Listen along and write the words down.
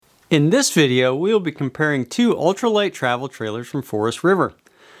In this video, we will be comparing two ultralight travel trailers from Forest River,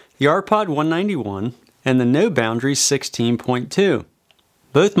 the R-Pod 191 and the No Boundaries 16.2.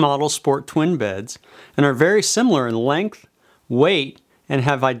 Both models sport twin beds and are very similar in length, weight, and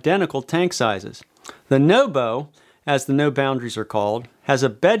have identical tank sizes. The NoBo, as the No Boundaries are called, has a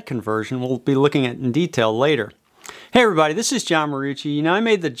bed conversion we'll be looking at in detail later. Hey everybody, this is John Marucci. I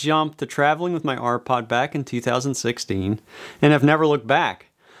made the jump to traveling with my R-Pod back in 2016 and have never looked back.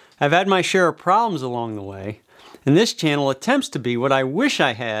 I've had my share of problems along the way, and this channel attempts to be what I wish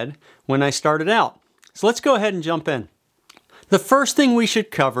I had when I started out. So let's go ahead and jump in. The first thing we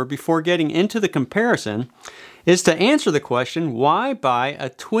should cover before getting into the comparison is to answer the question, why buy a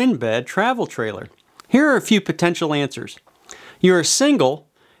twin bed travel trailer? Here are a few potential answers. You're single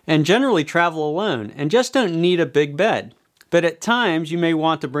and generally travel alone and just don't need a big bed, but at times you may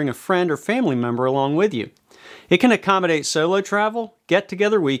want to bring a friend or family member along with you. It can accommodate solo travel,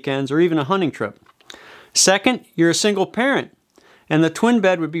 get-together weekends, or even a hunting trip. Second, you're a single parent, and the twin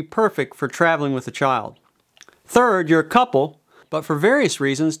bed would be perfect for traveling with a child. Third, you're a couple, but for various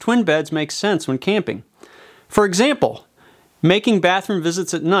reasons, twin beds make sense when camping. For example, making bathroom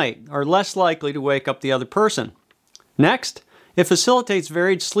visits at night are less likely to wake up the other person. Next, it facilitates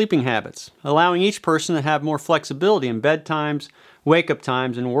varied sleeping habits, allowing each person to have more flexibility in bedtimes, wake-up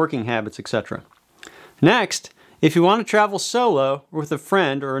times, and working habits, etc. Next, if you want to travel solo or with a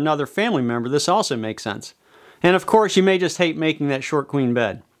friend or another family member, this also makes sense. And of course, you may just hate making that short queen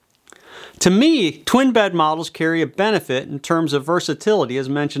bed. To me, twin bed models carry a benefit in terms of versatility as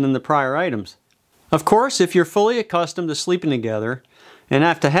mentioned in the prior items. Of course, if you're fully accustomed to sleeping together and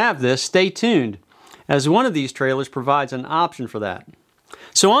have to have this, stay tuned, as one of these trailers provides an option for that.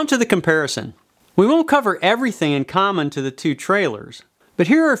 So on to the comparison. We won't cover everything in common to the two trailers, but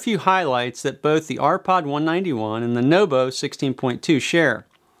here are a few highlights that both the R-Pod 191 and the NoBo 16.2 share.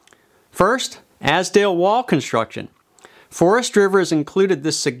 First, Azdel wall construction. Forest River has included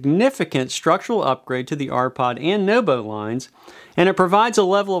this significant structural upgrade to the R-Pod and NoBo lines, and it provides a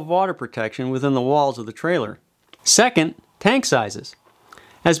level of water protection within the walls of the trailer. Second, tank sizes.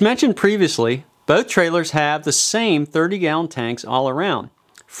 As mentioned previously, both trailers have the same 30-gallon tanks all around.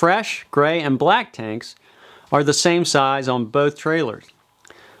 Fresh, gray, and black tanks are the same size on both trailers.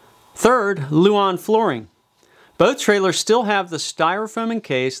 Third, Luan flooring. Both trailers still have the styrofoam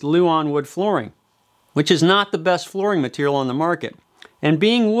encased Luan wood flooring, which is not the best flooring material on the market. And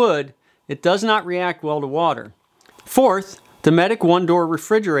being wood, it does not react well to water. Fourth, Dometic one-door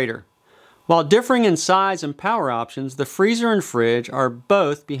refrigerator. While differing in size and power options, the freezer and fridge are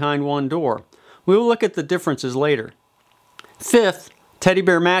both behind one door. We will look at the differences later. Fifth, Teddy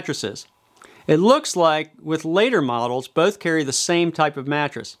Bear mattresses. It looks like with later models, both carry the same type of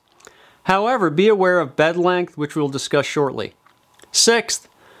mattress. However, be aware of bed length, which we'll discuss shortly. Sixth,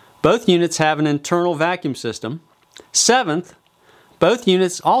 both units have an internal vacuum system. Seventh, both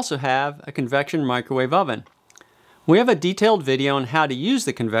units also have a convection microwave oven. We have a detailed video on how to use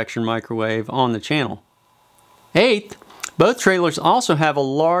the convection microwave on the channel. Eighth, both trailers also have a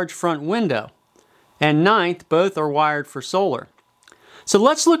large front window. And ninth, both are wired for solar. So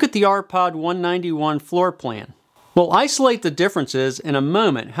let's look at the R-Pod 191 floor plan. We'll isolate the differences in a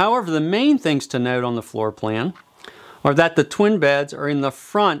moment. However, the main things to note on the floor plan are that the twin beds are in the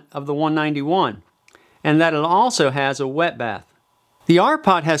front of the 191 and that it also has a wet bath. The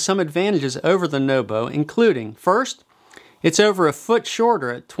R-Pod has some advantages over the NoBo, including, first, it's over a foot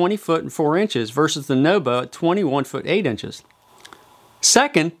shorter at 20 foot and 4 inches versus the NoBo at 21 foot 8 inches.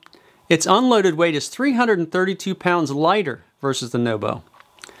 Second, its unloaded weight is 332 pounds lighter versus the NoBo.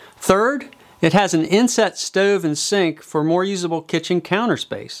 Third, it has an inset stove and sink for more usable kitchen counter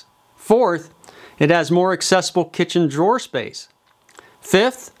space. Fourth, it has more accessible kitchen drawer space.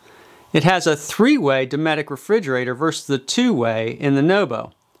 Fifth, it has a 3-way Dometic refrigerator versus the 2-way in the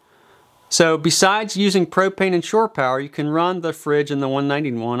NoBo. So besides using propane and shore power, you can run the fridge in the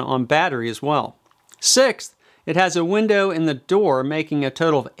 191 on battery as well. Sixth, it has a window in the door, making a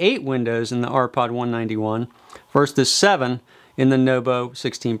total of 8 windows in the R-Pod 191 versus 7 in the NoBo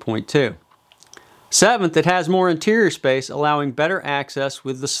 16.2. Seventh, it has more interior space, allowing better access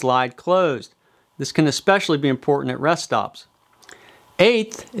with the slide closed. This can especially be important at rest stops.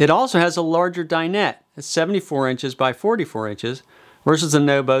 Eighth, it also has a larger dinette at 74 inches by 44 inches versus the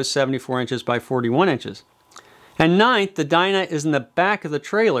NoBo's 74 inches by 41 inches. And ninth, the dinette is in the back of the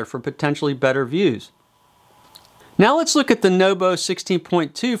trailer for potentially better views. Now let's look at the NoBo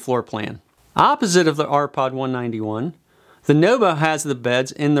 16.2 floor plan. Opposite of the R-Pod 191, the NoBo has the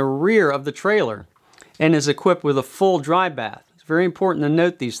beds in the rear of the trailer and is equipped with a full dry bath. It's very important to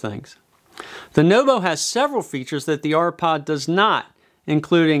note these things. The NoBo has several features that the R-Pod does not,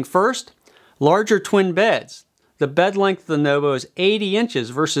 including first, larger twin beds. The bed length of the Nobo is 80 inches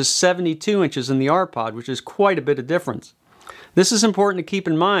versus 72 inches in the R-Pod, which is quite a bit of difference. This is important to keep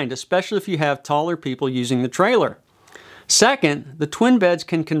in mind, especially if you have taller people using the trailer. Second, the twin beds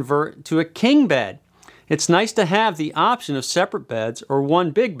can convert to a king bed. It's nice to have the option of separate beds or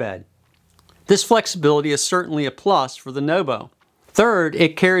one big bed. This flexibility is certainly a plus for the Nobo. Third,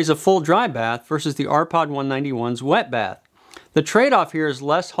 it carries a full dry bath versus the R-Pod 191's wet bath. The trade-off here is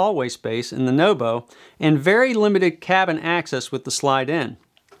less hallway space in the Nobo and very limited cabin access with the slide-in.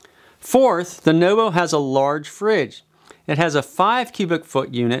 Fourth, the Nobo has a large fridge. It has a 5 cubic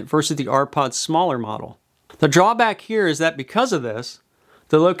foot unit versus the R-Pod's smaller model. The drawback here is that because of this,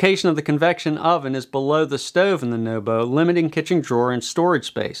 the location of the convection oven is below the stove in the Nobo, limiting kitchen drawer and storage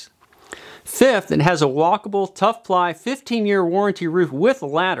space. Fifth, it has a walkable, tough-ply, 15-year warranty roof with a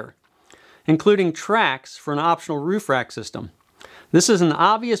ladder, including tracks for an optional roof rack system. This is an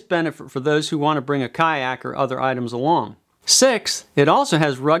obvious benefit for those who want to bring a kayak or other items along. Sixth, it also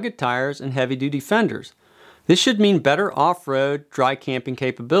has rugged tires and heavy-duty fenders. This should mean better off-road, dry camping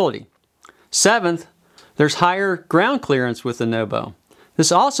capability. Seventh, there's higher ground clearance with the Nobo.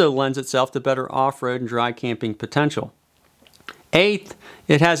 This also lends itself to better off-road and dry camping potential. Eighth,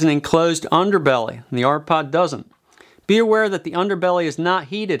 it has an enclosed underbelly, and the R-Pod doesn't. Be aware that the underbelly is not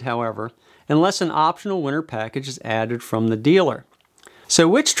heated, however, unless an optional winter package is added from the dealer. So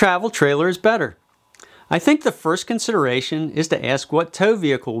which travel trailer is better? I think the first consideration is to ask what tow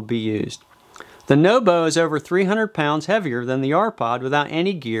vehicle will be used. The Nobo is over 300 pounds heavier than the R-Pod without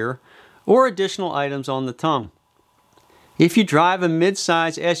any gear or additional items on the tongue. If you drive a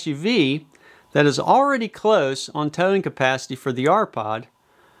mid-size SUV that is already close on towing capacity for the R-Pod,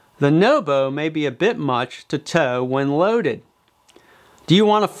 the Nobo may be a bit much to tow when loaded. Do you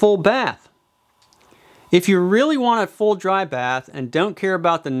want a full bath? If you really want a full dry bath and don't care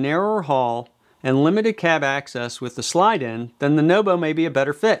about the narrower hull and limited cab access with the slide-in, then the Nobo may be a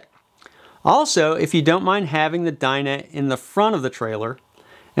better fit. Also, if you don't mind having the dinette in the front of the trailer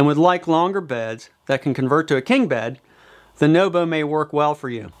and would like longer beds that can convert to a king bed, the Nobo may work well for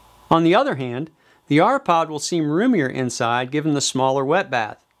you. On the other hand, the R-Pod will seem roomier inside given the smaller wet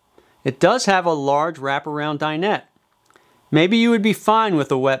bath. It does have a large wraparound dinette. Maybe you would be fine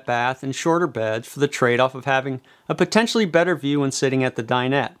with a wet bath and shorter beds for the trade-off of having a potentially better view when sitting at the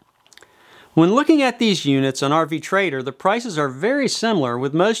dinette. When looking at these units on RV Trader, the prices are very similar,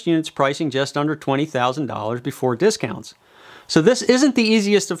 with most units pricing just under $20,000 before discounts. So this isn't the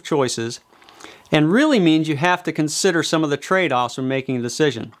easiest of choices, and really means you have to consider some of the trade-offs when making a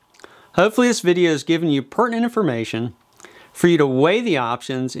decision. Hopefully this video has given you pertinent information for you to weigh the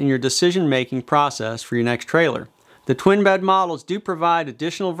options in your decision-making process for your next trailer. The twin bed models do provide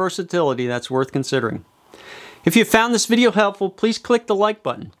additional versatility that's worth considering. If you found this video helpful, please click the like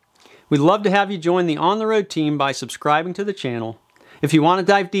button. We'd love to have you join the On The Road team by subscribing to the channel. If you want to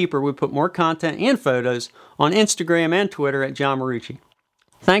dive deeper, we put more content and photos on Instagram and Twitter at John Marucci.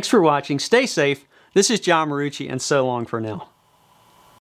 Thanks for watching, stay safe, this is John Marucci, and so long for now.